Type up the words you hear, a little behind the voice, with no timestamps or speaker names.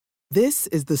This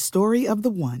is the story of the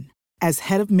one. As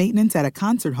head of maintenance at a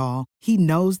concert hall, he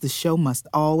knows the show must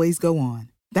always go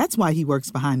on. That's why he works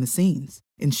behind the scenes,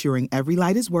 ensuring every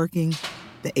light is working,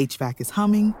 the HVAC is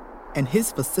humming, and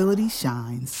his facility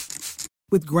shines.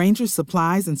 With Grainger's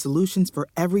supplies and solutions for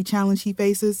every challenge he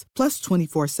faces, plus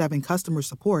 24/7 customer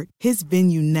support, his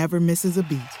venue never misses a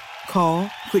beat. Call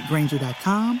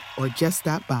quickgrainger.com or just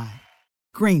stop by.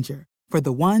 Grainger, for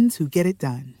the ones who get it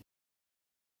done.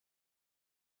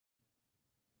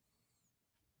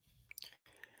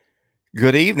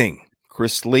 Good evening.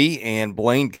 Chris Lee and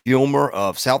Blaine Gilmer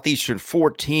of Southeastern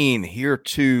 14 here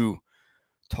to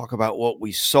talk about what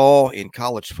we saw in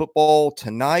college football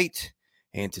tonight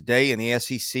and today in the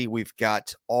SEC. We've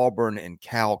got Auburn and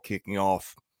Cal kicking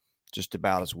off just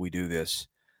about as we do this.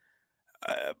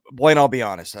 Blaine, I'll be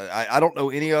honest. I don't know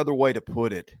any other way to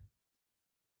put it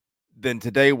than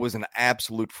today was an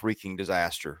absolute freaking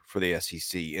disaster for the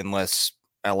SEC unless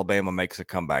Alabama makes a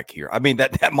comeback here. I mean,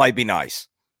 that might be nice.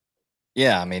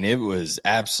 Yeah, I mean, it was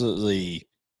absolutely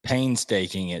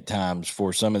painstaking at times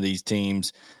for some of these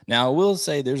teams. Now, I will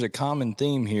say there's a common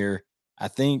theme here. I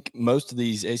think most of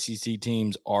these SEC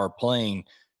teams are playing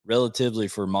relatively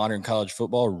for modern college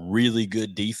football, really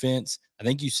good defense. I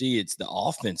think you see it's the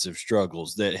offensive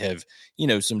struggles that have,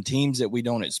 some teams that we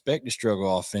don't expect to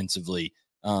struggle offensively.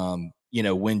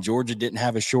 When Georgia didn't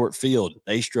have a short field,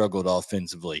 they struggled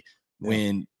offensively. Yeah.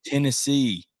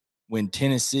 When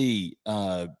Tennessee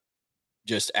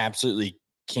just absolutely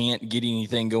can't get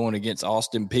anything going against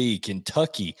Austin Peay.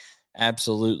 Kentucky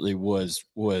absolutely was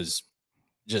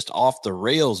just off the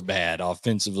rails bad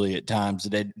offensively at times.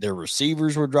 Their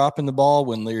receivers were dropping the ball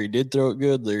when Leary did throw it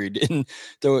good. Leary didn't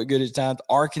throw it good at times.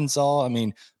 Arkansas,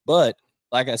 but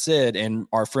like I said, and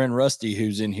our friend Rusty,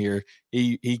 who's in here,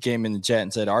 he came in the chat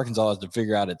and said Arkansas has to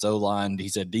figure out its O-line. He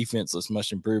said defenseless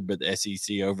must improve, but the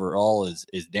SEC overall is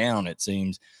down, it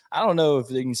seems. I don't know if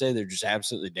they can say they're just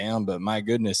absolutely down, but my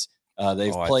goodness,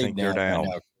 they've played down. Right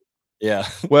now. Yeah.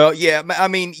 Well, yeah. I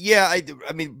mean,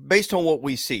 based on what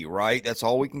we see, right? That's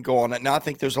all we can go on. Now, I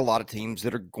think there's a lot of teams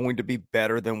that are going to be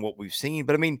better than what we've seen.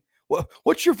 But,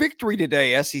 what's your victory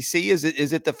today, SEC? Is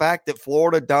it the fact that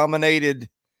Florida dominated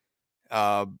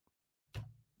McNeese?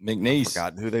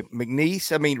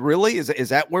 McNeese? I mean, really? Is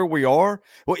that where we are?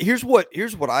 Well, here's when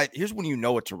you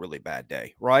know it's a really bad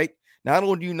day, right? Not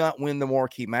only do you not win the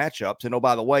marquee matchups, and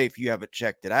by the way, if you haven't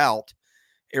checked it out,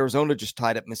 Arizona just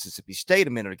tied up Mississippi State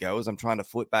a minute ago as I'm trying to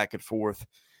flip back and forth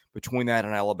between that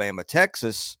and Alabama,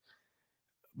 Texas.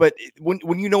 But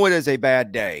when you know it is a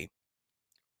bad day,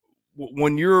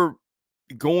 when you're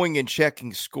going and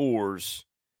checking scores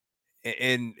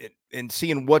and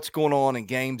seeing what's going on in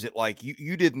games that like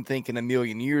you didn't think in a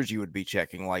million years you would be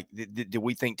checking, like did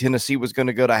we think Tennessee was going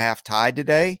to go to half tied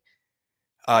today?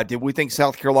 Did we think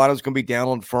South Carolina was going to be down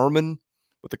on Furman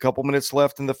with a couple minutes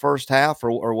left in the first half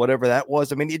or whatever that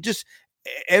was? I mean, it just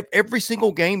every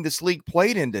single game this league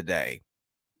played in today.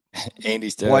 Andy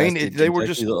still they were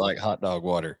just look like hot dog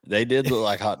water. They did look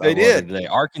like hot dog water today.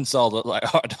 Arkansas looked like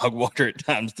hot dog water at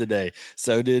times today.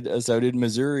 So did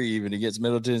Missouri, even against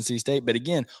Middle Tennessee State. But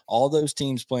again, all those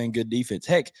teams playing good defense.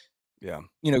 Heck, yeah.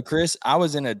 Chris, I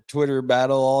was in a Twitter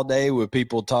battle all day with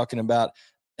people talking about,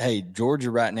 hey,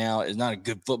 Georgia right now is not a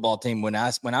good football team. When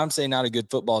I'm saying not a good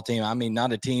football team, I mean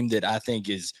not a team that I think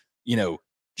is,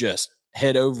 just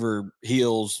head over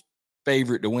heels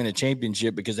favorite to win a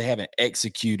championship because they haven't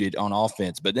executed on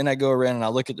offense. But then I go around and I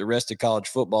look at the rest of college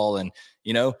football and,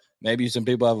 maybe some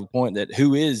people have a point that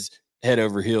who is head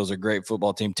over heels a great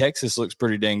football team. Texas looks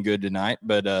pretty dang good tonight,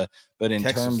 but in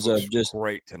Texas terms of just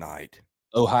great tonight,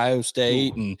 Ohio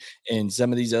State and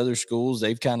some of these other schools,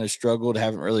 they've kind of struggled,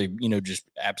 haven't really, just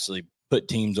absolutely put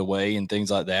teams away and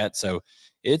things like that. So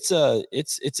it's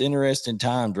interesting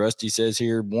times. Rusty says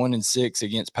here 1-6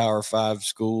 against Power 5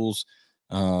 schools.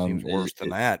 Seems worse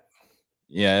than that.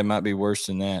 Yeah, it might be worse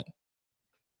than that.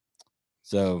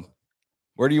 So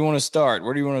where do you want to start?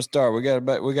 We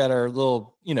got our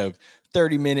little,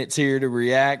 30 minutes here to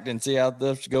react and see how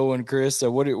stuff's going, Chris. So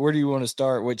where do you want to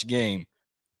start? Which game?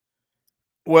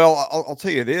 Well, I'll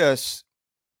tell you this.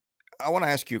 I want to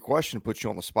ask you a question to put you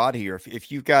on the spot here. If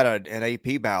you've got an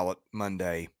AP ballot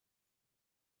Monday,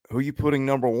 who are you putting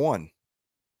number one?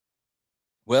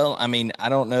 Well, I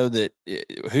don't know that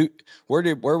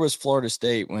where was Florida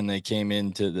State when they came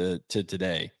into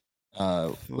today?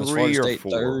 Was Florida State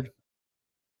third?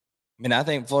 I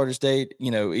think Florida State,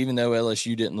 even though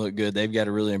LSU didn't look good, they've got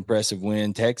a really impressive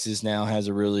win. Texas now has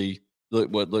a really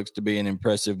what looks to be an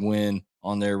impressive win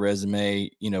on their resume.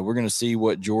 We're going to see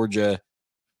what Georgia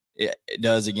it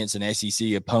does against an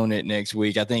SEC opponent next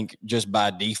week. I think just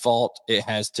by default, it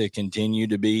has to continue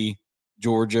to be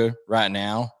Georgia right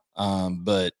now.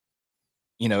 But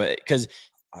because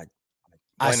I Blaine,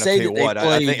 I'll say tell you that they what,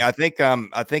 play.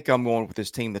 I think I'm going with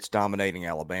this team that's dominating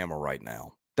Alabama right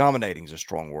now. Dominating is a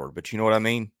strong word, but you know what I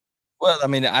mean? Well, I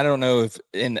mean, I don't know if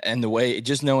in the way,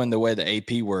 just knowing the way the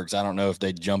AP works, I don't know if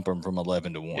they jump them from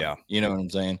 11 to 1. Yeah. You know what I'm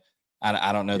saying?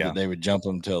 I don't know Yeah. that they would jump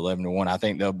them to 11 to 1. I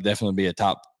think they'll definitely be a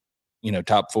top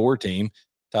 4 team,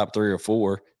 top 3 or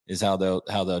 4 is how they'll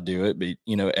do it. But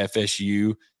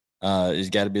FSU has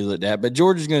got to be looked at. But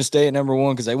Georgia's going to stay at number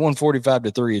 1 because they won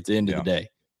 45-3 at the end of the day.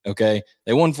 Okay,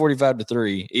 they won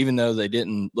 45-3, even though they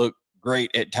didn't look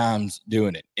great at times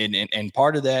doing it. And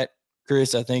part of that,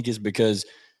 Chris, I think, is because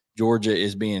Georgia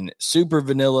is being super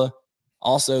vanilla.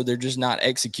 Also, they're just not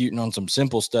executing on some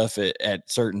simple stuff at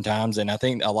certain times. And I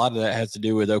think a lot of that has to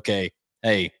do with, okay,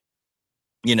 hey,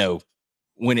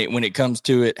 when it comes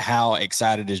to it, how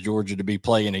excited is Georgia to be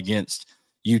playing against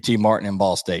UT Martin and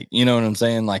Ball State? You know what I'm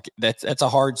saying? Like that's a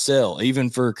hard sell, even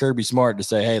for Kirby Smart to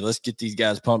say, hey, let's get these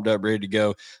guys pumped up, ready to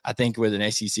go. I think with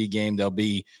an SEC game,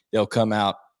 they'll come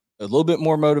out a little bit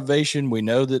more motivation. We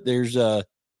know that there's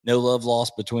no love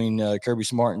lost between Kirby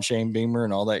Smart and Shane Beamer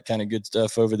and all that kind of good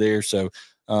stuff over there. So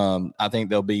I think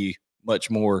they'll be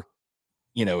much more,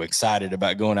 excited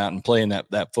about going out and playing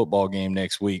that football game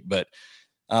next week. But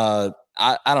I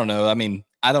don't know. I mean,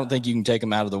 I don't think you can take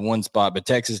them out of the 1 spot, but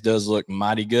Texas does look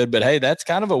mighty good. But hey, that's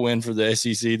kind of a win for the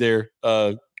SEC there,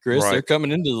 Chris. Right. They're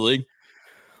coming into the league.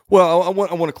 Well, I want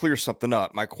to clear something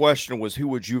up. My question was, who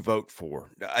would you vote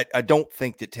for? I don't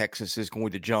think that Texas is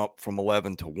going to jump from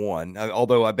 11 to 1,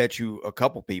 although I bet you a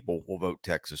couple people will vote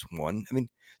Texas 1. I mean,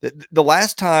 the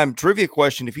last time, trivia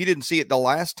question, if you didn't see it, the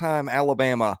last time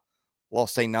Alabama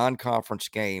lost a non-conference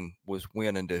game was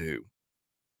when and to who?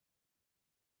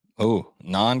 Oh,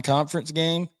 non-conference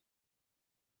game?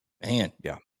 Man.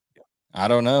 Yeah. I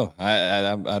don't know.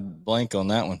 I'd blank on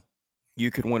that one.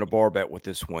 You could win a bar bet with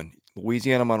this one.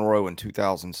 Louisiana Monroe in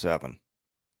 2007.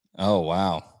 Oh,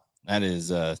 wow. That is,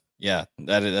 that's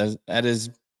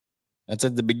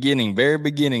at the beginning, very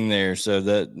beginning there. So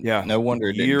no wonder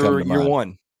it didn't come to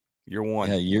mind. Year one.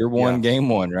 Yeah, year 1, game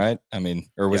 1, right? I mean,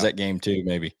 or was that game 2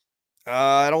 maybe?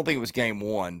 I don't think it was game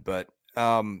 1, but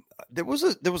there was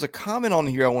a comment on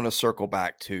here I want to circle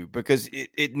back to because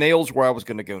it nails where I was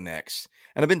going to go next.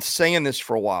 And I've been saying this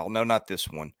for a while. No, not this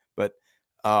one, but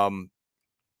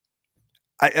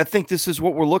I think this is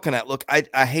what we're looking at. Look,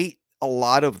 I hate a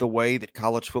lot of the way that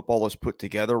college football is put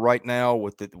together right now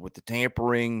with the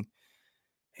tampering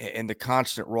and the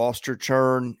constant roster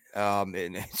churn.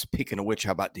 And speaking of which,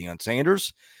 how about Deion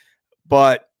Sanders?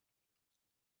 But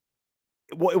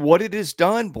what it has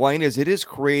done, Blaine, is it has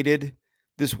created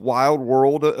this wild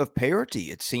world of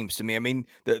parity, it seems to me. I mean,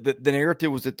 the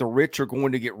narrative was that the rich are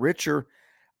going to get richer.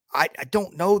 I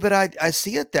don't know that I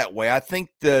see it that way. I think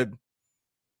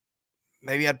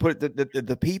maybe I'd put it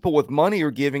the people with money are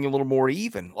giving a little more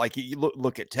even. Like you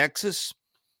look at Texas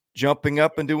jumping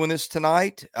up and doing this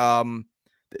tonight.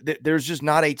 There's just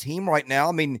not a team right now.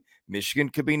 I mean, Michigan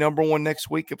could be number 1 next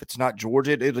week if it's not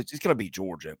Georgia. It's going to be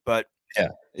Georgia, but yeah,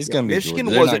 it's going to be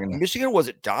Michigan. Michigan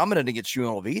wasn't dominant against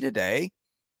UNLV today.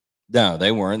 No,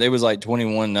 they weren't. It was like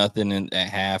 21-0 at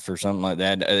half or something like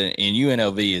that. And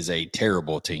UNLV is a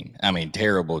terrible team. I mean,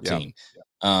 terrible team.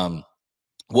 Yeah.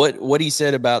 What he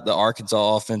said about the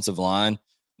Arkansas offensive line,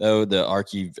 though, the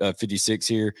Archie 56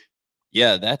 here,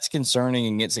 yeah, that's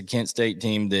concerning against a Kent State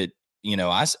team that,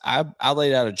 I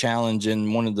laid out a challenge in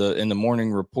the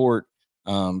morning report,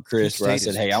 Chris, where I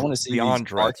said, hey, I want to see beyond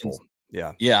dreadful.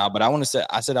 Yeah, but I want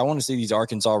to see these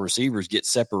Arkansas receivers get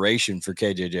separation for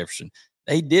KJ Jefferson.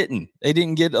 They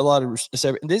didn't get a lot of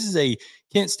separation. This is a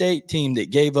Kent State team that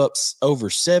gave up over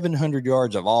 700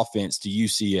 yards of offense to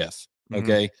UCF.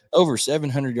 Okay. Over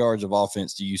 700 yards of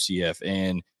offense to UCF.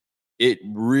 And it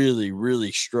really,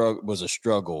 really was a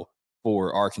struggle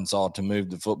for Arkansas to move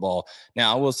the football.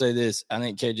 Now, I will say this. I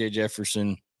think KJ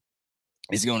Jefferson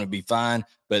is going to be fine,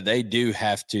 but they do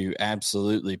have to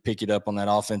absolutely pick it up on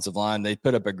that offensive line. They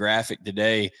put up a graphic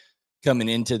today coming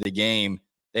into the game.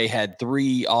 They had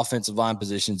 3 offensive line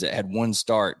positions that had 1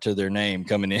 start to their name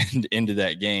coming into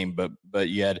that game. But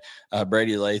you had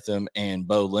Brady Latham and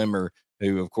Bo Limmer,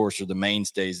 who, of course, are the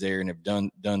mainstays there and have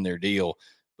done their deal.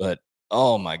 But,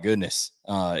 oh, my goodness,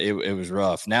 it was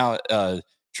rough. Now,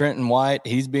 Trenton White,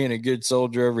 he's being a good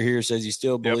soldier over here, says he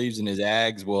still believes in his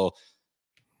Ags. Well,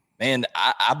 man,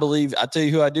 I believe – I'll tell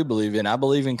you who I do believe in. I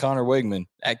believe in Connor Wegman.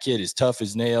 That kid is tough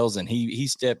as nails, and he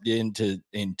stepped into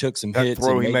and took some hits. That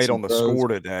throw he made on the throws. Score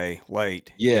today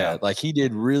late. Yeah, like he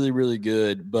did really, really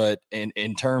good. But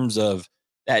in terms of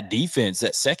that defense,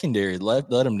 that secondary let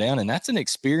them down, and that's an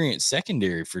experienced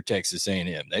secondary for Texas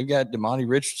A&M. They've got Damani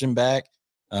Richardson back.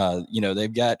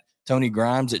 They've got Tony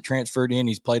Grimes that transferred in.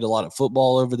 He's played a lot of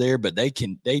football over there, but they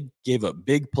give up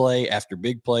big play after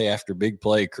big play after big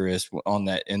play, Chris, in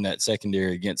that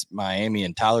secondary against Miami.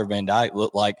 And Tyler Van Dyke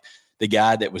looked like the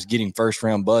guy that was getting first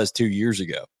round buzz 2 years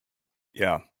ago.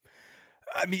 Yeah.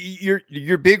 I mean,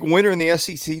 your big winner in the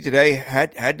SEC today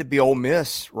had to be Ole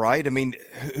Miss, right? I mean,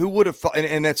 who would have thought?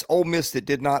 And that's Ole Miss that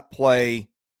did not play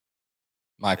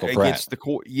Michael against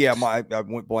Pratt. I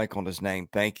went blank on his name.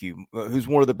 Thank you. Who's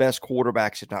one of the best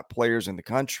quarterbacks, if not players, in the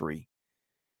country.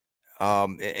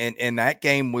 And that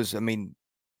game was, I mean,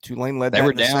 Tulane led. They that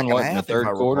were in the down second half, in the third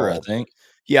quarter, I think.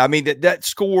 Yeah, I mean that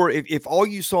score. If all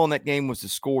you saw in that game was the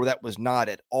score, that was not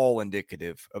at all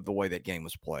indicative of the way that game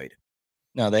was played.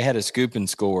 No, they had a scoop and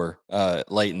score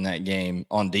late in that game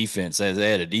on defense.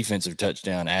 They had a defensive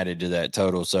touchdown added to that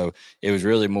total, so it was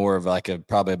really more of like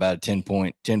probably about a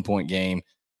 10-point game.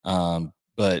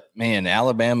 But man,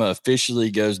 Alabama officially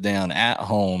goes down at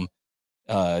home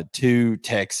to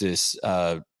Texas.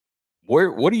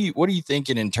 What are you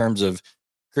thinking in terms of,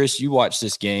 Chris? You watched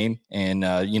this game, and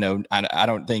I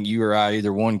don't think you or I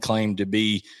either one claim to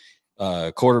be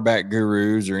quarterback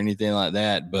gurus or anything like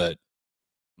that, but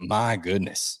my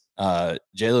goodness,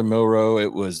 Jalen Milroe,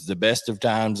 it was the best of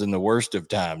times and the worst of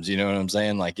times. You know what I'm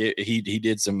saying? Like he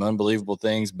did some unbelievable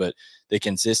things, but the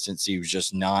consistency was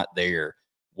just not there.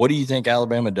 What do you think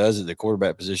Alabama does at the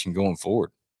quarterback position going forward?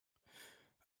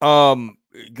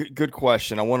 Good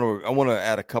question. I want to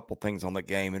add a couple things on the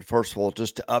game. And first of all,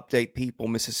 just to update people,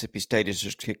 Mississippi State has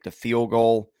just kicked a field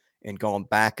goal and gone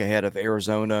back ahead of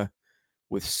Arizona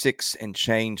with 6 and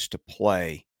change to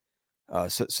play.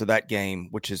 So that game,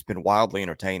 which has been wildly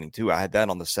entertaining too, I had that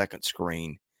on the second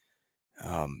screen,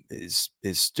 is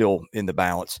still in the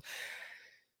balance.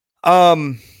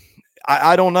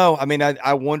 I don't know. I mean,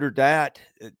 I wondered that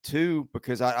too,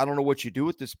 because I don't know what you do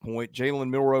at this point. Jalen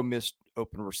Milroe missed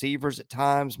open receivers at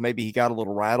times. Maybe he got a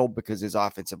little rattled because his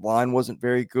offensive line wasn't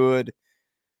very good.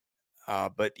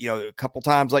 But a couple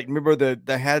times, like remember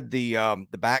they had the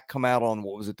back come out on,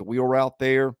 what was it, the wheel route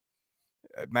there,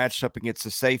 matched up against the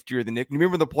safety or the Nick.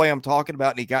 Remember the play I'm talking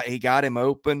about? And he got him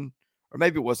open, or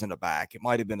maybe it wasn't a back. It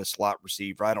might have been a slot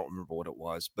receiver. I don't remember what it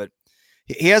was, but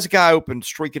he has a guy open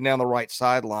streaking down the right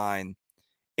sideline.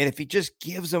 And if he just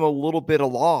gives him a little bit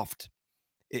of loft,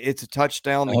 it's a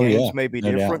touchdown. The games may be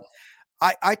different.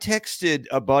 I texted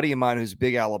a buddy of mine who's a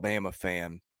big Alabama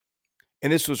fan,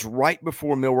 and this was right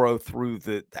before Milroe threw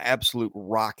the absolute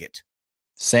rocket.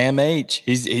 Sam H.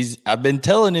 I've been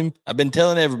telling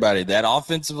everybody that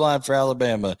offensive line for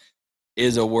Alabama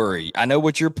is a worry. I know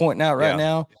what you're pointing out right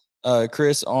now,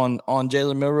 Chris, on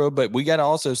Jalen Milroe, but we got to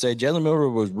also say Jalen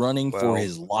Milroe was running for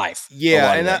his life.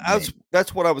 Yeah, and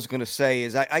that's what I was going to say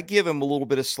is I give him a little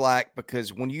bit of slack,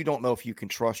 because when you don't know if you can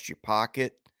trust your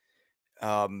pocket,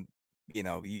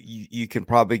 you can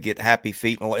probably get happy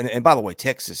feet. And by the way,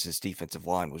 Texas's defensive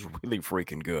line was really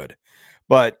freaking good,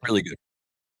 but really good.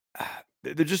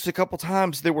 There's just a couple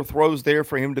times there were throws there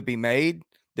for him to be made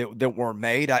that weren't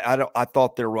made. I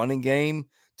thought their running game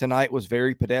tonight was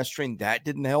very pedestrian. That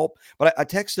didn't help. But I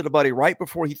texted a buddy right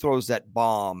before he throws that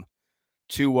bomb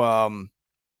to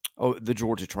the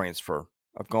Georgia transfer.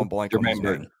 I've gone blank on his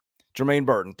name. Jermaine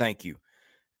Burton. Thank you.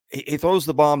 He throws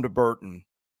the bomb to Burton.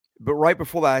 But right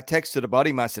before that, I texted a buddy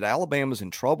of mine. I said, Alabama's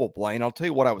in trouble, Blaine. I'll tell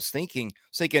you what I was thinking.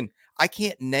 I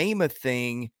can't name a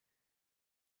thing.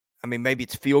 I mean, maybe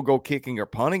it's field goal kicking or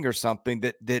punting or something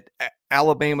that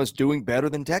Alabama's doing better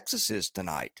than Texas is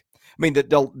tonight. I mean,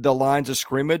 the lines of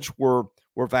scrimmage were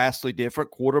vastly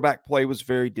different. Quarterback play was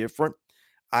very different.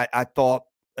 I thought,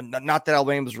 not that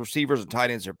Alabama's receivers and tight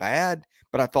ends are bad,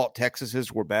 but I thought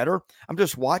Texas's were better. I'm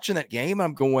just watching that game.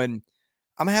 I'm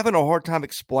having a hard time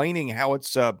explaining how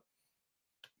it's a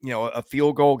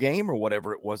field goal game or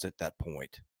whatever it was at that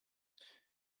point.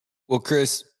 Well,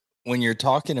 Chris, when you're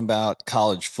talking about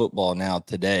college football now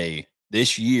today,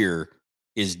 this year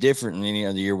is different than any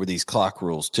other year with these clock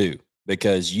rules too,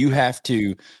 because you have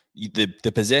to,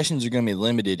 the possessions are going to be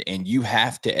limited, and you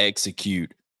have to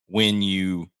execute when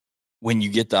you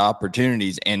get the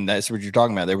opportunities. And that's what you're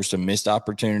talking about. There were some missed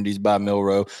opportunities by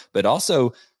Milroe, but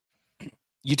also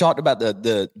you talked about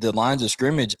the lines of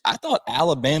scrimmage. I thought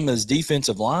Alabama's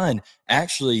defensive line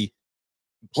actually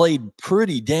played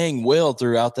pretty dang well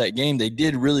throughout that game. They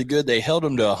did really good. They held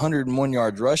them to 101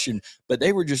 yards rushing, but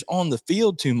they were just on the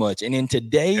field too much. And in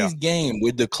today's game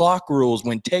with the clock rules,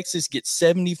 when Texas gets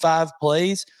 75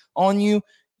 plays on you,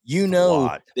 you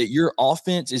know that your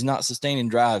offense is not sustaining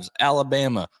drives.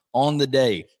 Alabama on the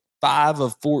day, 5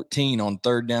 of 14 on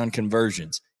third down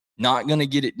conversions. not going to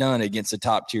get it done against a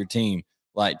top-tier team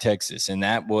like Texas. And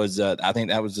that was, I think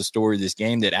that was the story of this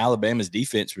game, that Alabama's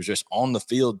defense was just on the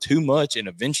field too much and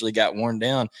eventually got worn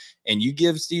down. And you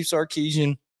give Steve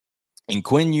Sarkisian and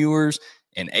Quinn Ewers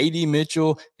and A.D.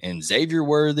 Mitchell and Xavier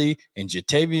Worthy and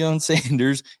Jatavion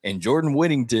Sanders and Jordan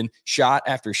Whittington shot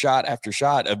after shot after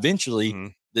shot.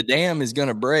 Eventually, the dam is going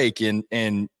to break, and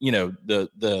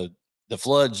the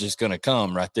flood's just going to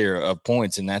come right there of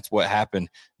points, and that's what happened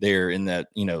there in that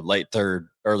late third,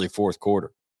 early fourth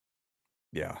quarter.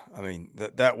 Yeah, I mean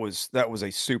that was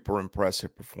a super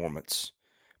impressive performance.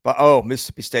 But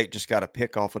Mississippi State just got a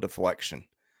pick off a deflection,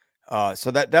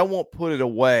 so that won't put it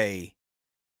away.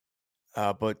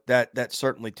 But that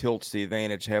certainly tilts the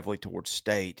advantage heavily towards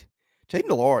State. Jaden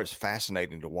DeLaura is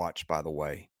fascinating to watch, by the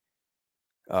way.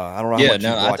 I don't know how much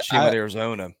you've watched him at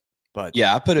Arizona, but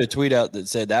I put a tweet out that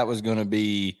said that was going to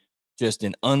be just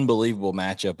an unbelievable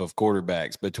matchup of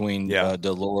quarterbacks between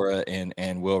DeLaura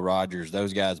and Will Rogers.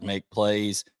 Those guys make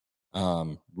plays,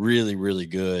 really, really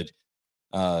good.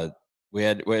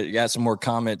 We got some more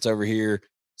comments over here.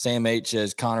 Sam H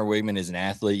says Connor Wigman is an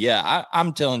athlete. Yeah,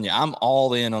 I'm telling you, I'm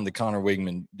all in on the Connor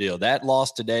Wigman deal. That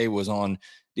loss today was on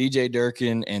DJ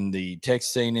Durkin and the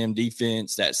Texas A&M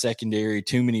defense. That secondary,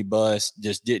 too many busts,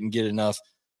 just didn't get enough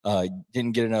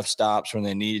stops when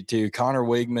they needed to. Connor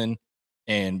Wigman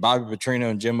and Bobby Petrino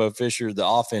and Jimbo Fisher, the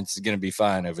offense is going to be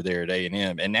fine over there at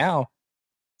A&M. And now,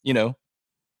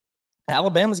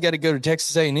 Alabama's got to go to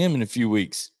Texas A&M in a few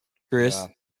weeks, Chris. Yeah.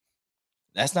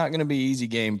 That's not going to be easy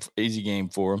game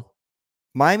for them.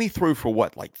 Miami threw for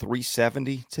what, like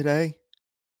 370 today?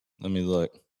 Let me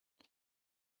look.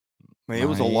 I mean, it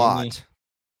was a lot.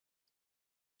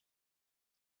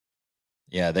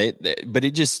 Yeah, but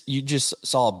you just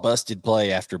saw busted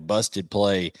play after busted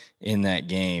play in that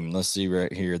game. Let's see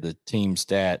right here, the team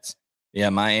stats. Yeah,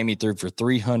 Miami threw for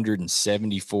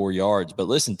 374 yards. But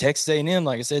listen, Texas A&M,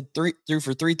 like I said, threw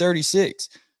for 336.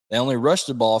 They only rushed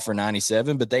the ball for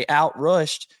 97, but they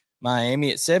outrushed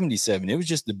Miami at 77. It was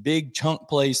just the big chunk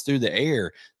plays through the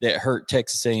air that hurt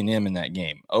Texas A&M in that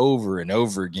game over and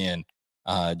over again.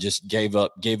 Just gave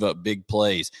up big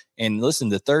plays. And listen,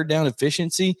 the third down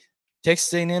efficiency,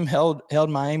 Texas A&M held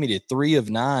Miami to 3 of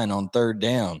 9 on third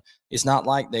down. It's not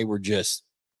like they were just,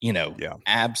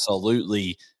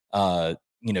 absolutely,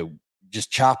 just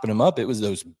chopping them up. It was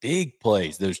those big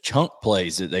plays, those chunk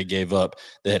plays that they gave up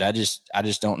that I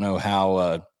just don't know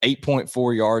how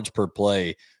 8.4 yards per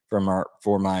play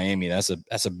for Miami. That's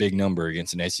a big number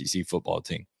against an SEC football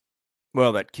team.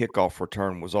 Well, that kickoff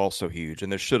return was also huge,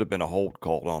 and there should have been a hold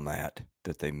called on that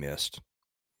they missed.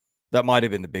 That might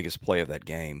have been the biggest play of that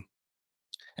game.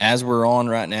 As we're on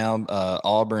right now,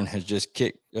 Auburn has just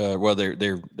kicked.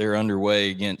 They're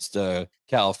underway against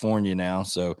California now.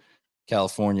 So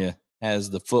California has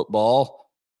the football,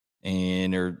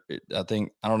 and I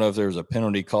don't know if there was a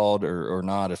penalty called or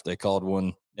not, if they called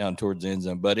one down towards the end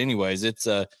zone. But anyways, it's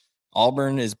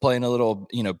Auburn is playing a little,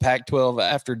 Pac-12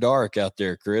 after dark out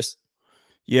there, Chris.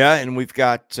 Yeah, and we've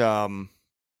got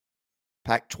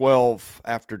Pac-12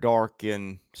 after dark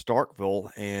in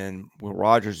Starkville, and Will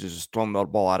Rogers is just throwing the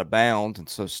ball out of bounds, and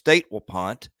so State will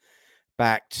punt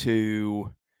back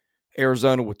to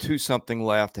Arizona with 2-something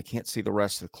left. I can't see the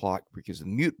rest of the clock because the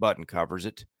mute button covers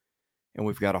it, and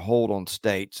we've got a hold on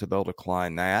State, so they'll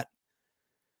decline that.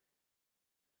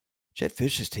 Jedd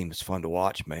Fisch's team is fun to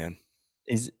watch, man.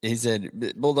 He said,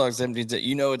 Bulldogs 17 said,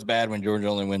 it's bad when Georgia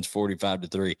only wins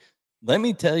 45-3. Let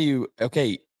me tell you,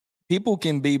 okay, people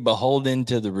can be beholden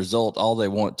to the result all they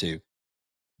want to.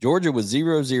 Georgia was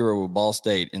 0-0 with Ball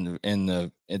State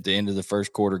at the end of the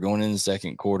first quarter, going into the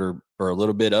second quarter, or a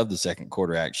little bit of the second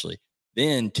quarter, actually.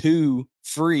 Then 2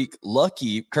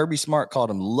 lucky, Kirby Smart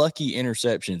called them lucky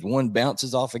interceptions. One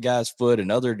bounces off a guy's foot,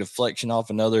 another deflection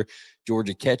off another.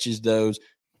 Georgia catches those.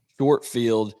 Short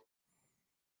field,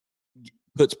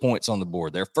 puts points on the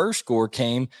board. Their first score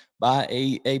came by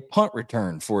a punt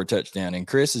return for a touchdown. And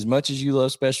Chris, as much as you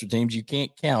love special teams, you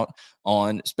can't count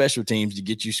on special teams to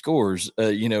get you scores,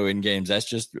 in games. That's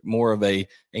just more of a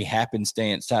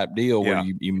happenstance type deal where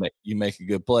you make a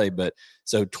good play. But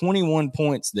so 21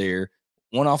 points there,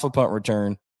 one off a punt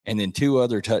return, and then 2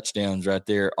 other touchdowns right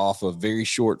there off of very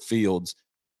short fields.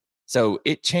 So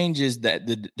it changes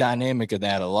the dynamic of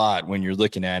that a lot when you're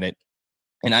looking at it.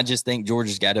 And I just think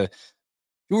Georgia,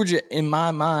 in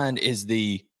my mind, is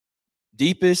the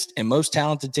deepest and most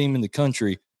talented team in the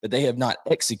country, but they have not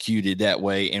executed that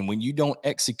way. And when you don't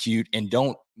execute and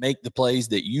don't make the plays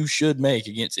that you should make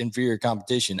against inferior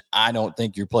competition, I don't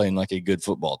think you're playing like a good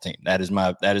football team. That is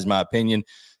my opinion.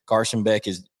 Carson Beck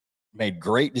has made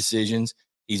great decisions.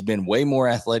 He's been way more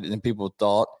athletic than people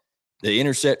thought. The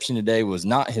interception today was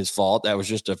not his fault. That was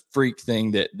just a freak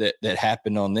thing that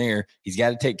happened on there. He's got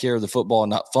to take care of the football and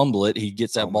not fumble it. He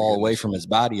gets that ball away from his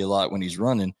body a lot when he's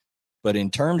running. But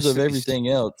in terms of everything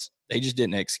else, they just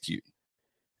didn't execute.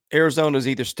 Arizona's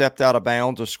either stepped out of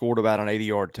bounds or scored about an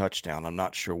 80-yard touchdown. I'm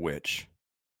not sure which.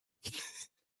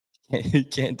 You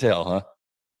can't tell, huh?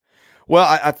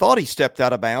 Well, I thought he stepped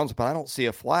out of bounds, but I don't see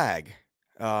a flag.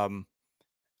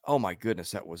 Oh, my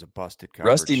goodness, that was a busted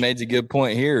coverage. Rusty made a good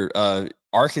point here.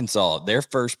 Arkansas, their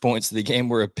first points of the game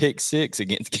were a pick six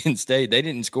against Kent State. They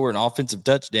didn't score an offensive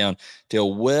touchdown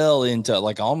till well into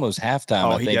like almost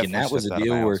halftime, I think. And that was a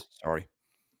deal where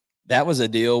that was a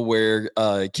deal where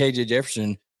KJ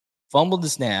Jefferson fumbled the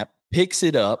snap, picks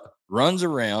it up, runs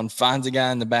around, finds a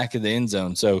guy in the back of the end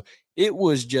zone. So it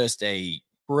was just a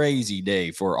crazy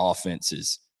day for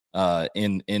offenses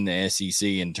in the SEC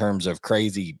in terms of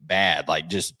crazy bad, like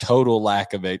just total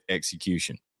lack of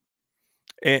execution.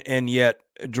 And yet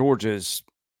Georgia's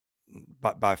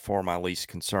by far my least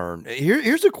concern.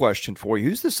 Here's a question for you.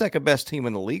 Who's the second best team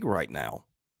in the league right now?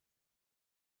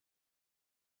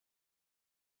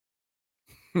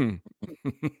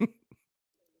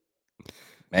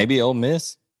 Maybe Ole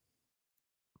Miss.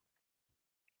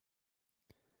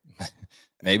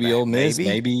 Maybe Ole Miss.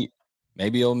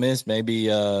 Maybe Ole Miss. Maybe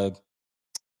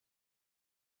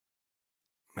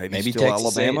Texas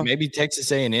Alabama. Maybe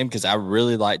Texas A&M, because I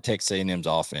really like Texas A&M's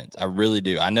offense. I really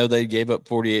do. I know they gave up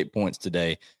 48 points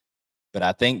today, but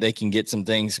I think they can get some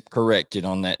things corrected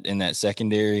on that in that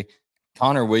secondary.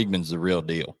 Connor Wigman's the real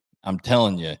deal. I'm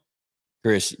telling you,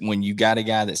 Chris, when you got a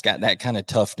guy that's got that kind of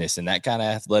toughness and that kind of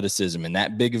athleticism and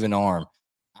that big of an arm,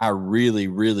 I really,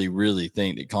 really, really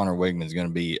think that Connor Wigman is going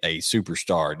to be a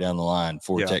superstar down the line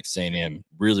for Texas A&M.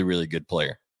 Really, really good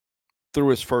player. Threw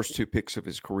his first 2 picks of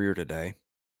his career today,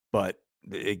 but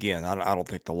again, I don't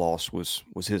think the loss was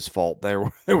his fault.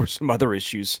 There were some other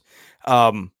issues.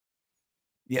 Cal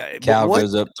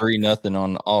goes up 3-0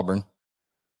 on Auburn.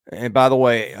 And by the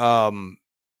way,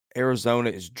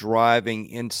 Arizona is driving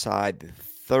inside the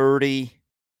 30. I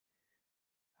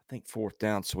think 4th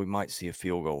down, so we might see a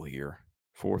field goal here.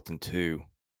 4th and 2.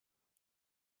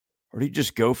 Or do you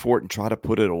just go for it and try to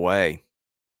put it away?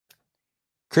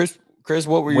 Chris,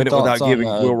 what were your thoughts without giving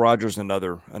Will Rogers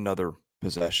another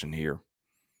possession here?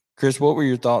 Chris, what were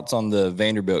your thoughts on the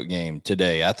Vanderbilt game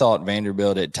today? I thought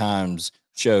Vanderbilt at times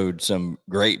showed some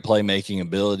great playmaking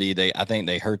ability. I think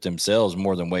they hurt themselves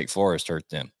more than Wake Forest hurt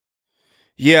them.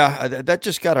 Yeah, that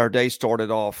just got our day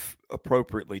started off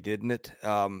appropriately, didn't it?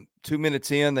 2 minutes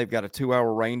in, they've got a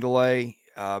 2-hour rain delay.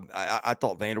 I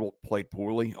thought Vanderbilt played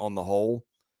poorly on the whole.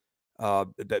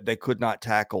 They could not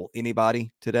tackle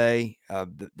anybody today.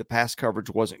 The pass coverage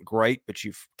wasn't great, but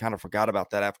you kind of forgot about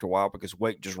that after a while because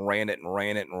Wake just ran it,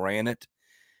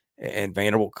 and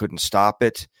Vanderbilt couldn't stop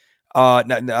it.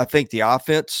 I think the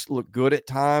offense looked good at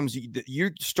times.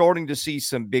 You're starting to see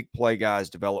some big play guys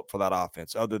develop for that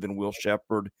offense other than Will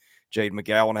Shepherd. Jade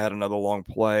McGowan had another long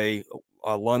play.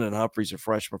 London Humphreys, a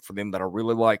freshman for them that I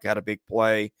really like, had a big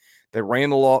play. They ran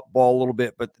the ball a little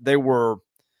bit, but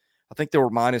I think they were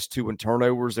 -2 in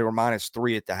turnovers. They were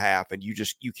 -3 at the half, and you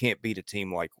can't beat a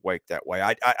team like Wake that way.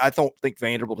 I don't think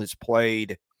Vanderbilt has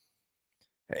played,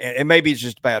 and maybe it's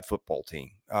just a bad football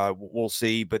team. We'll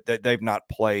see, but they've not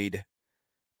played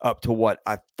up to what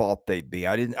I thought they'd be.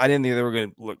 I didn't think they were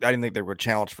going to look. I didn't think they were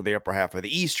challenged for the upper half of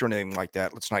the East or anything like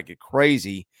that. Let's not get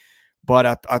crazy, but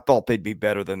I thought they'd be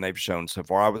better than they've shown so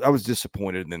far. I was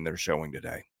disappointed in their showing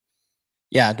today.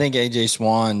 Yeah, I think A.J.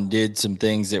 Swan did some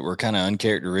things that were kind of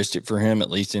uncharacteristic for him,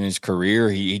 at least in his career.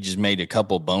 He just made a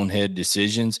couple bonehead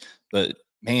decisions. But,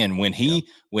 man, when he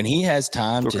has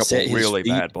time to set his really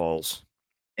feet, bad balls.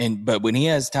 But when he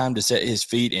has time to set his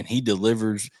feet and he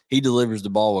delivers the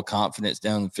ball with confidence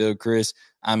down the field, Chris,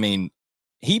 I mean,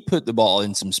 he put the ball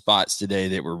in some spots today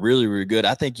that were really, really good.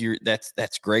 I think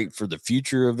that's great for the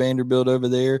future of Vanderbilt over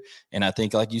there. And I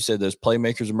think, like you said, those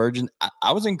playmakers emerging.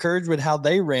 I was encouraged with how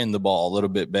they ran the ball a little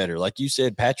bit better. Like you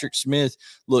said, Patrick Smith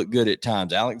looked good at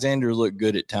times. Alexander looked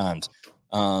good at times.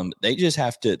 They just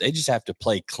have to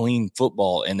play clean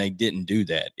football, and they didn't do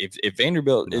that. If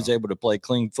Vanderbilt is able to play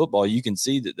clean football, you can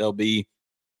see that they'll be,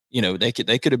 they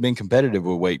could have been competitive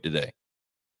with Wake today.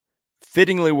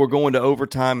 Fittingly, we're going to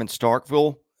overtime in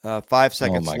Starkville. 5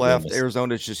 seconds left. Goodness.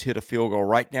 Arizona's just hit a field goal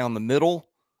right down the middle.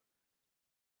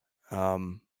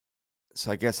 So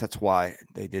I guess that's why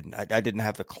they didn't. I didn't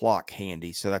have the clock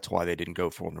handy, so that's why they didn't go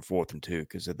for it in the 4th and 2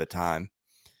 because of the time.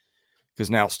 Because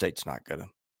now State's not going to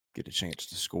get a chance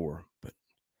to score. But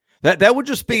that would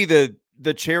just be the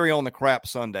cherry on the crap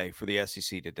Sunday for the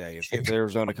SEC today. If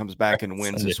Arizona comes back and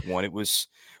wins this one, it was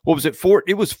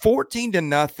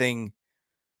 14-0.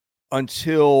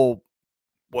 until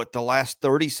the last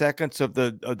 30 seconds of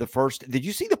the first. Did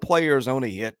you see the play Arizona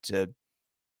hit to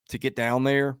get down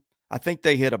there? I think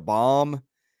they hit a bomb,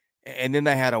 and then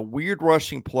they had a weird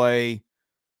rushing play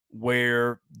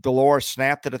where Dolores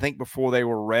snapped it, I think, before they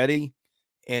were ready,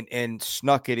 and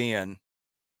snuck it in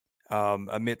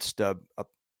amidst a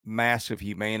massive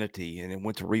humanity, and it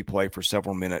went to replay for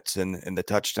several minutes, and the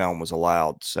touchdown was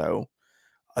allowed. So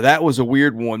that was a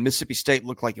weird one. Mississippi State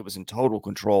looked like it was in total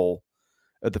control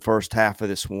of the first half of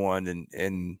this one,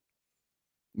 and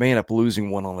may end up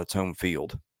losing one on its home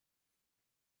field.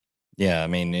 Yeah, I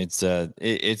mean it's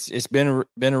been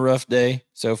a rough day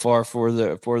so far for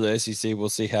the SEC. We'll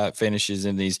see how it finishes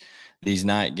in these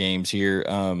night games here.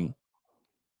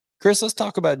 Chris, let's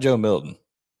talk about Joe Milton.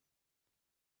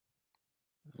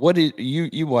 What did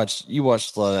you watched a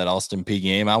lot of that Austin Peay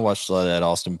game? I watched a lot of that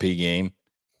Austin Peay game.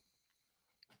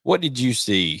 What did you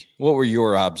see? What were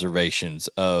your observations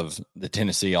of the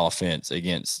Tennessee offense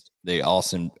against the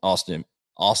Austin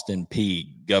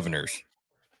Peay Governors?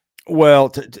 Well,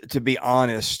 to be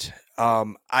honest,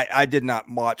 I did not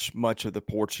watch much of the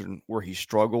portion where he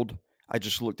struggled. I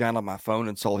just looked down on my phone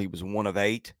and saw he was 1 of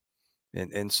 8,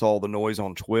 and saw the noise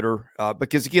on Twitter.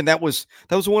 Because again, that was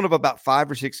one of about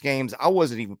 5 or 6 games I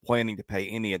wasn't even planning to pay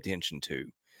any attention to,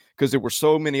 because there were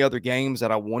so many other games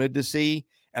that I wanted to see,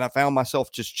 and I found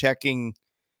myself just checking,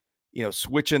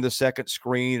 switching the second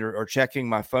screen or checking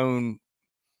my phone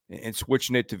and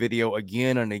switching it to video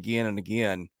again and again and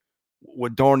again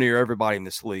with darn near everybody in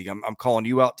this league. I'm calling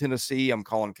you out, Tennessee. I'm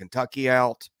calling Kentucky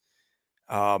out.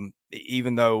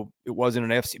 Even though it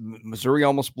wasn't an FC, Missouri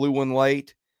almost blew one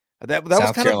late. That was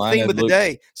kind of the theme of the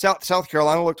day. South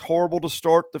Carolina looked horrible to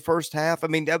start the first half. I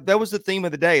mean, that was the theme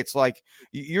of the day. It's like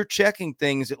you're checking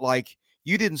things that, like,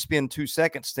 you didn't spend 2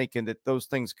 seconds thinking that those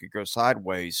things could go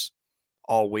sideways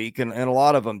all week, and a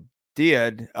lot of them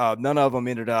did. None of them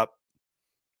ended up,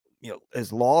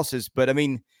 as losses. But I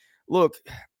mean, look,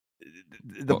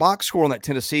 the box score on that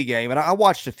Tennessee game, and I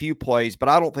watched a few plays, but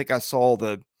I don't think I saw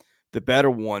the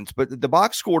better ones. But the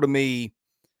box score to me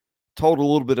told a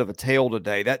little bit of a tale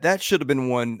today. That should have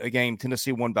been a game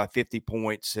Tennessee won by 50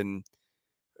 points and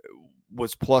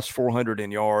was plus 400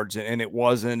 in yards, and it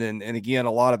wasn't. And again,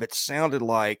 a lot of it sounded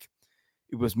like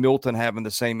it was Milton having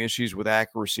the same issues with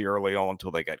accuracy early on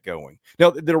until they got going.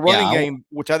 Now, the running game,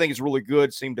 which I think is really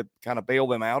good, seemed to kind of bail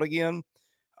them out again.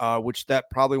 Which that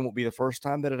probably won't be the first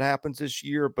time that it happens this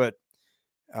year. But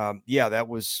yeah, that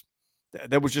was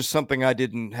just something I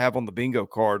didn't have on the bingo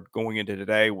card going into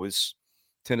today, was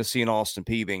Tennessee and Austin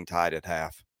Peay being tied at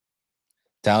half.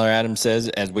 Tyler Adams says,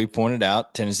 as we pointed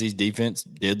out, Tennessee's defense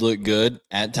did look good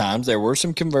at times. There were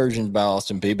some conversions by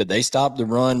Austin Peay, but they stopped the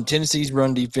run. Tennessee's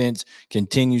run defense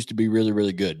continues to be really,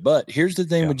 really good. But here's the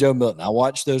thing with Joe Milton. I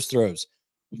watched those throws.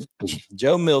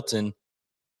 Joe Milton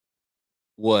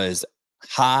was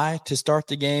high to start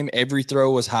the game. Every throw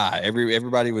was high.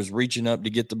 Everybody was reaching up to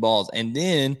get the balls. And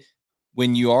then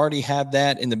when you already have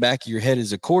that in the back of your head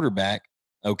as a quarterback,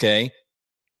 okay,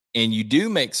 and you do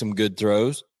make some good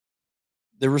throws,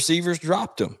 the receivers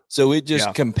dropped them. So it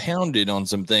just compounded on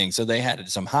some things. So they had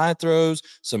some high throws,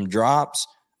 some drops.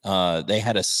 They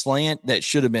had a slant that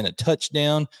should have been a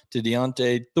touchdown to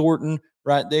Deontay Thornton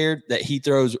right there that he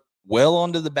throws well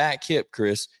onto the back hip,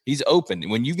 Chris. He's open.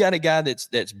 When you got a guy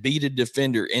that's beat a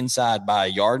defender inside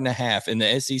by 1.5 yards in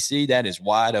the SEC, that is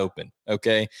wide open,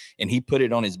 okay? And he put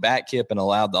it on his back hip and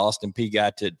allowed the Austin Peay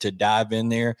guy to dive in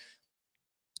there.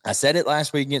 I said it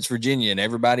last week against Virginia, and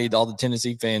all the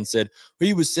Tennessee fans said,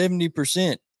 he was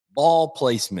 70%. Ball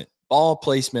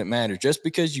placement matters. Just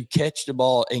because you catch the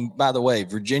ball, and by the way,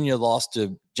 Virginia lost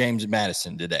to James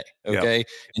Madison today, okay? Yep.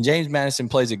 And James Madison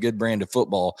plays a good brand of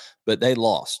football, but they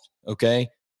lost, okay?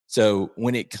 So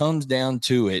when it comes down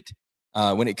to it,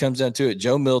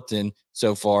 Joe Milton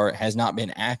so far has not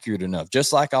been accurate enough.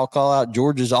 Just like I'll call out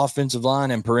Georgia's offensive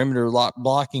line and perimeter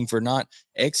blocking for not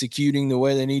executing the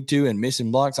way they need to and missing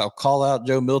blocks, I'll call out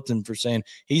Joe Milton for saying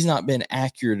he's not been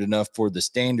accurate enough for the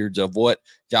standards of what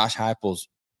Josh Heupel's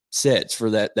sets for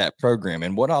that program.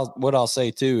 And what I'll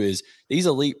say too is these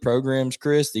elite programs,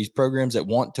 Chris, these programs that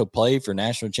want to play for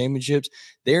national championships,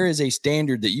 there is a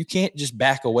standard that you can't just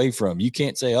back away from. You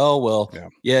can't say, oh, well,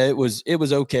 it was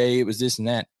okay, it was this and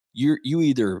that. You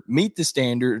either meet the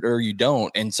standard or you don't.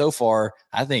 And so far,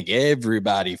 I think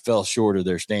everybody fell short of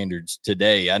their standards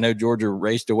today. I know Georgia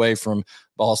raced away from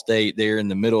Ball State there in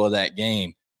the middle of that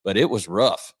game, but it was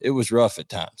rough. It was rough at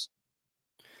times.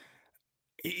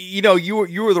 You know, you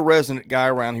were the resident guy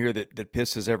around here that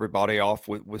pisses everybody off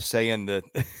with saying the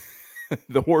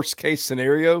the worst case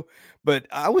scenario. But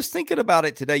I was thinking about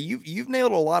it today. You've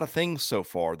nailed a lot of things so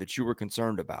far that you were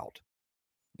concerned about.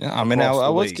 Yeah, I mean,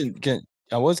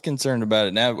 I was concerned about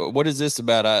it. Now, what is this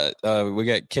about? We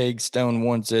got Keg Stone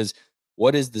one says,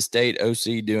 "What is the state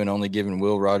OC doing? Only giving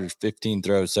Will Rogers 15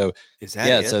 throws." So, Is that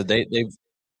yeah, it? so they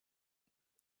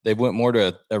went more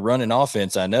to a running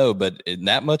offense. I know, but isn't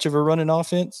that much of a running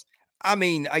offense? I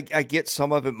mean, I get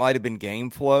some of it might have been game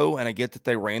flow, and I get that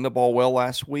they ran the ball well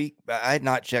last week, but I had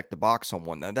not checked the box on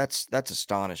one. Though. That's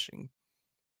astonishing.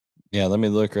 Yeah, let me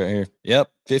look right here. Yep,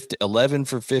 11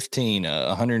 for 15,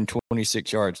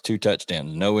 126 yards, 2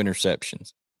 touchdowns, no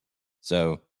interceptions.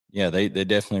 So, yeah, they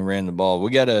definitely ran the ball.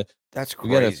 That's we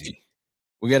got a crazy.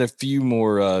 we got a few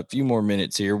more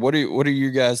minutes here. What are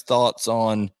your guys' thoughts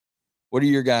on what are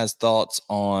your guys' thoughts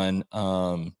on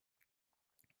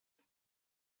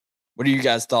what are you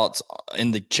guys' thoughts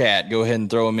in the chat? Go ahead and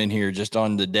throw them in here just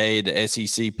on the day, the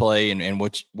SEC play and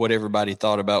what everybody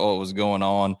thought about what was going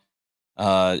on.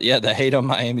 Yeah, the hate on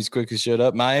Miami's quickly showed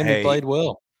up. Miami Hey, played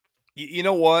well. you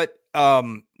know what?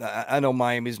 I know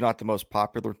Miami's not the most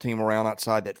popular team around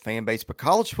outside that fan base, but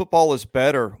college football is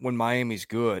better when Miami's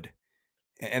good.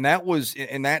 And that was,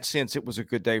 in that sense, it was a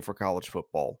good day for college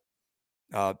football.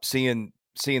 Seeing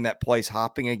that place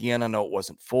hopping again. I know it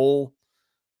wasn't full,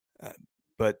 uh,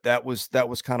 but that was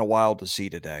kind of wild to see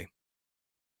today.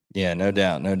 Yeah, no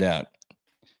doubt, no doubt.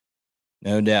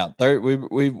 No doubt.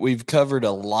 We've covered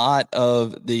a lot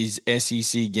of these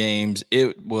SEC games.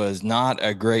 It was not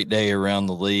a great day around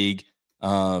the league.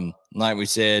 Like we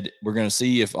said, we're going to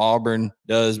see if Auburn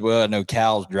does well. I know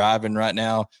Cal's driving right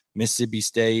now. Mississippi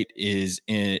State is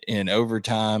in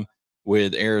overtime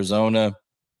with Arizona.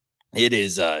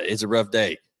 It's a rough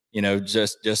day. You know,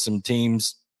 just some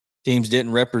teams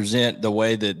didn't represent the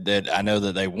way that I know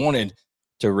that they wanted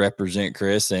to represent,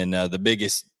 Chris. And the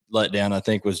biggest letdown, I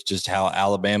think, was just how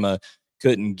Alabama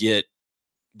couldn't get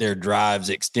their drives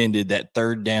extended. That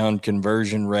third down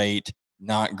conversion rate,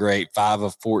 not great, 5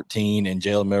 of 14, and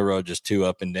Jalen Milroe just 2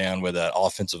 up and down with an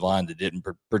offensive line that didn't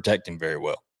protect him very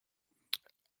well.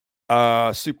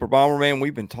 Super Bomberman,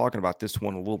 we've been talking about this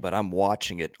one a little bit. I'm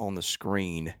watching it on the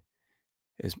screen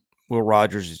as Will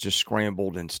Rogers is just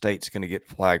scrambled and State's going to get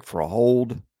flagged for a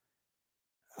hold.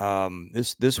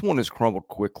 This one has crumbled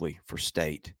quickly for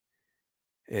State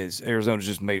as Arizona's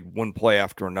just made one play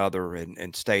after another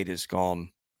and State has gone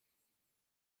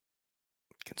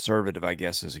conservative, I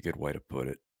guess is a good way to put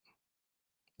it.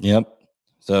 Yep.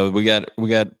 So we got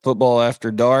football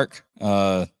after dark.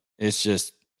 It's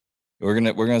just we're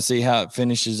gonna see how it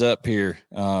finishes up here.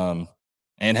 And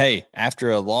hey,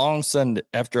 after a long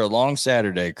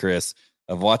Saturday, Chris,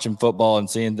 of watching football and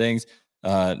seeing things,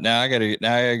 now I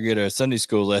gotta get a Sunday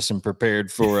school lesson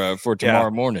prepared for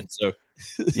tomorrow morning. So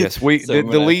yes,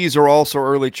 the Lees are also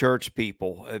early church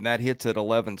people, and that hits at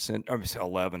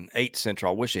 8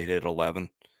 Central. I wish it hit 11.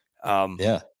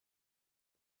 Yeah.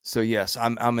 So yes,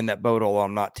 I'm in that boat, although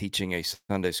I'm not teaching a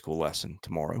Sunday school lesson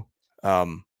tomorrow.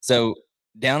 So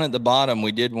down at the bottom,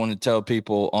 we did want to tell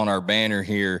people on our banner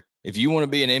here, if you want to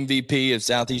be an MVP of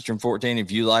Southeastern 14,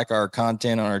 if you like our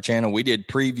content on our channel, we did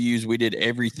previews, we did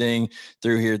everything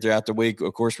through here throughout the week.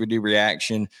 Of course, we do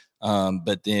reaction,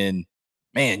 but then,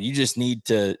 man, you just need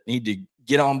to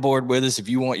get on board with us. If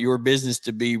you want your business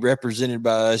to be represented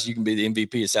by us, you can be the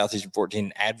MVP of Southeastern 14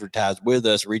 and advertise with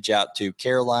us. Reach out to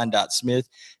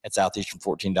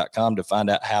caroline.smith@southeastern14.com to find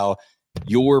out how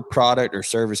your product or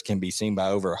service can be seen by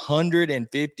over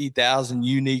 150,000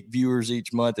 unique viewers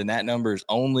each month, and that number is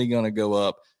only going to go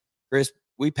up. Chris,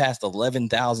 we passed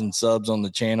 11,000 subs on the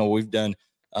channel. We've done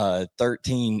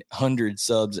 1,300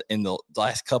 subs in the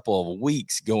last couple of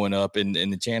weeks going up, and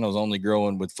the channel is only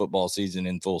growing with football season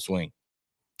in full swing.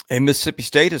 And Mississippi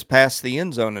State has passed the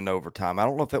end zone in overtime. I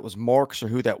don't know if that was Marks or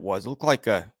who that was. It looked like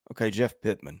Jeff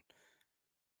Pittman.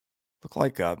 Looked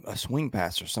like a swing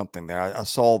pass or something there. I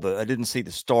didn't see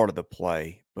the start of the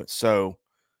play, but so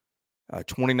a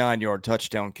 29-yard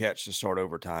touchdown catch to start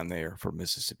overtime there for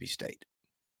Mississippi State.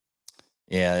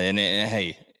 Yeah, and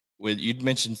hey, you'd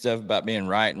mentioned stuff about being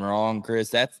right and wrong, Chris.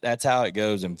 That's how it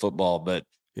goes in football. But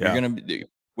yeah. You're gonna be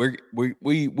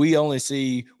we can only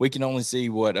see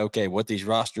what these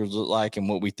rosters look like and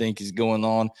what we think is going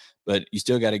on. But you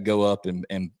still got to go up and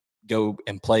go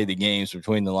and play the games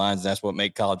between the lines. That's what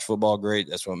makes college football great.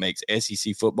 That's what makes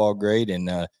SEC football great.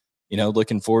 And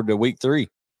looking forward to week 3.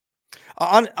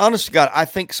 Honest to God, I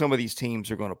think some of these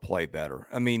teams are going to play better.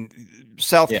 I mean,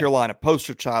 South Carolina,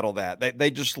 poster child of that.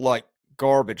 They just like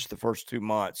garbage the first 2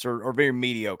 months or very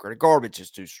mediocre. Garbage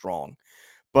is too strong.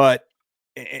 But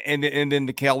and then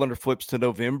the calendar flips to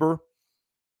November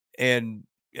and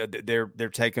they're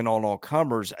taking on all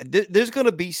comers. There's going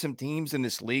to be some teams in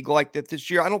this league like that this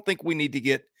year. I don't think we need to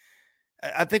get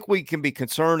I think we can be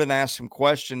concerned and ask some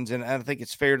questions. And I think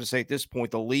it's fair to say at this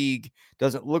point, the league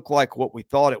doesn't look like what we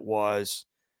thought it was.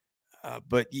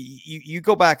 But you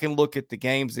go back and look at the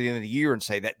games at the end of the year and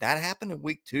say that happened in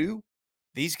week 2.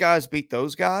 These guys beat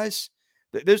those guys.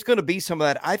 There's going to be some of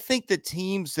that. I think the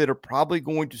teams that are probably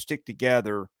going to stick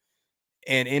together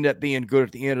and end up being good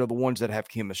at the end are the ones that have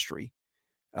chemistry.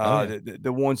 The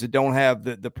ones that don't have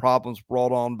the problems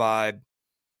brought on by,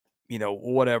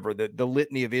 whatever, the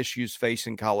litany of issues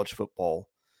facing college football.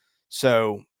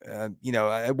 So,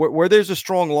 where there's a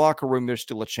strong locker room, there's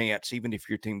still a chance, even if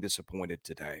your team disappointed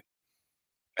today.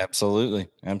 Absolutely.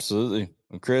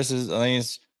 Well, Chris, I think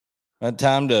it's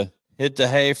time to hit the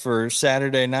hay for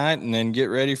Saturday night and then get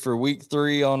ready for week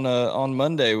 3 on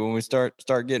Monday when we start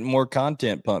getting more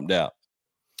content pumped out.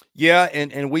 Yeah,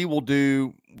 and we will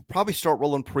probably start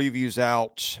rolling previews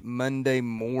out Monday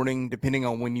morning, depending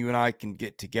on when you and I can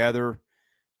get together.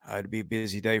 It'll be a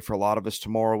busy day for a lot of us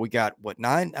tomorrow. We got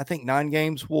 9? I think 9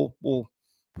 games we'll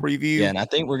preview. Yeah, and I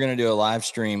think we're going to do a live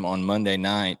stream on Monday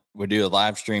night. We'll do a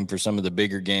live stream for some of the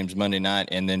bigger games Monday night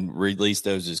and then release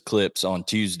those as clips on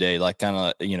Tuesday, like kind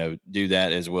of, do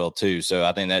that as well too. So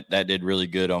I think that did really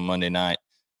good on Monday night.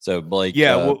 So Blake,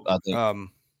 I think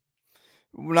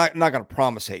we're not going to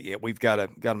promise it yet. We've got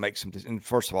to make some. And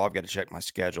first of all, I've got to check my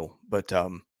schedule. But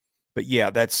yeah,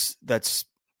 that's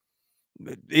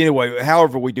anyway.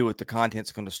 However we do it, the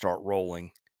content's going to start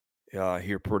rolling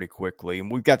here pretty quickly.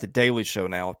 And we've got the daily show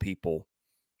now. If people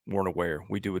weren't aware,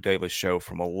 we do a daily show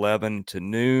from 11 to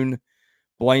noon.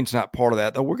 Blaine's not part of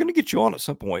that, though. We're going to get you on at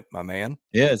some point, my man.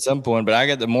 Yeah, at some point. But I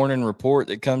got the morning report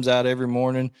that comes out every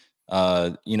morning,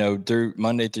 through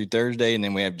Monday through Thursday. And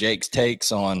then we have Jake's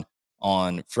takes on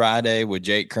Friday with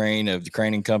Jake Crane of the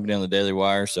Crane & Company on the Daily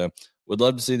Wire. So would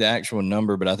love to see the actual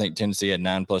number, but I think Tennessee had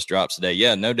 9+ drops today.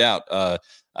 Yeah, no doubt.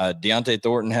 Deontay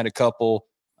Thornton had a couple.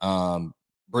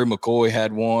 Brew McCoy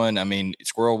had one. I mean,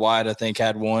 Squirrel White, I think,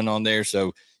 had one on there.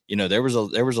 So, there was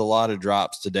a lot of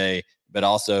drops today, but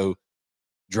also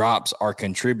drops are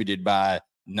contributed by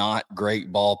not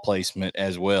great ball placement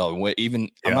as well. I'm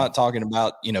not talking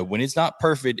about, when it's not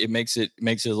perfect, it makes it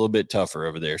a little bit tougher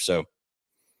over there. So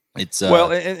it's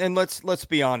well, and let's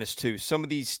be honest too. Some of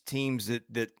these teams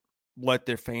that let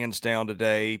their fans down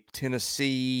today,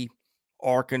 Tennessee,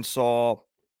 Arkansas.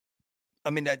 I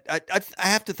mean, I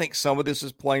have to think some of this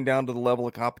is playing down to the level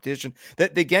of competition.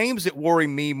 That the games that worry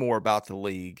me more about the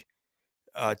league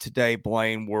today,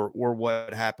 Blaine, were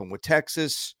what happened with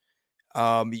Texas.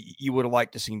 You would have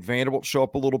liked to seen Vanderbilt show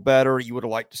up a little better. You would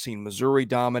have liked to seen Missouri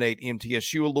dominate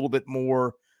MTSU a little bit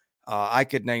more. I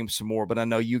could name some more, but I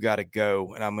know you got to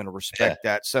go, and I'm going to respect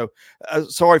that. So,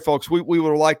 sorry, folks. We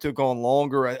would have liked to have gone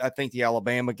longer. I think the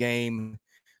Alabama game,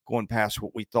 going past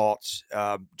what we thought,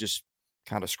 just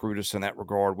kind of screwed us in that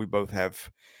regard. We both have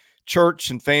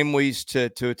church and families to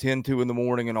attend to in the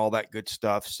morning and all that good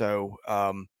stuff. So,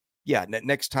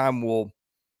 next time we'll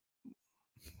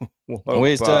hope,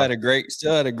 we still had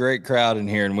a great crowd in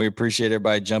here, and we appreciate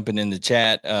everybody jumping in the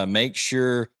chat. Make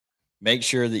sure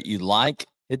that you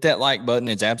hit that like button.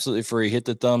 It's absolutely free. Hit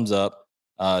the thumbs up,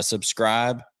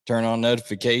 subscribe, turn on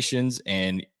notifications,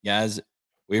 and guys,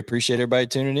 we appreciate everybody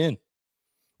tuning in.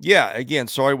 Yeah, again,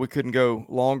 sorry we couldn't go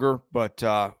longer, but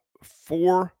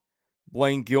for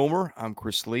Blaine Gilmer, I'm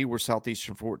Chris Lee. We're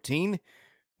Southeastern 14.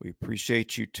 We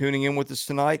appreciate you tuning in with us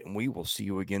tonight, and we will see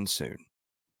you again soon.